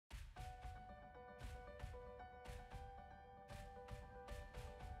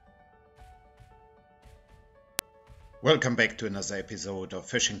Welcome back to another episode of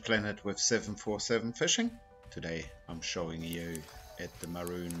Fishing Planet with 747 Fishing. Today I'm showing you at the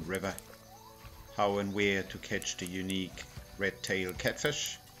Marron River how and where to catch the unique redtail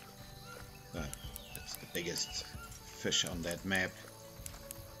catfish. It's the biggest fish on that map.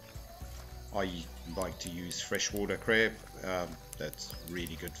 I like to use freshwater crab. That's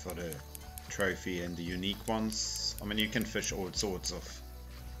really good for the trophy and the unique ones. I mean, you can fish all sorts of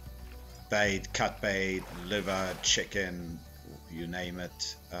bait, cut bait, liver, chicken, you name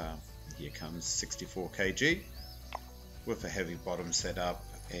it. Here comes 64 kg with a heavy bottom setup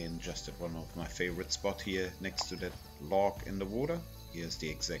and just at one of my favorite spots here next to that log in the water. Here's the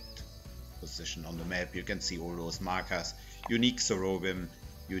exact position on the map. You can see all those markers: unique sorghum,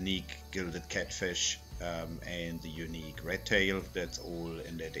 unique gilded catfish, and the unique redtail. That's all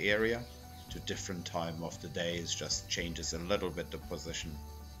in that area. To different time of the day, it just changes a little bit the position.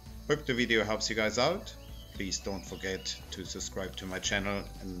 Hope the video helps you guys out. Please don't forget to subscribe to my channel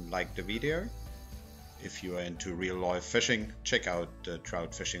and like the video. If you are into real life fishing, check out the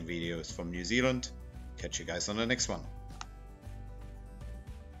trout fishing videos from New Zealand. Catch you guys on the next one.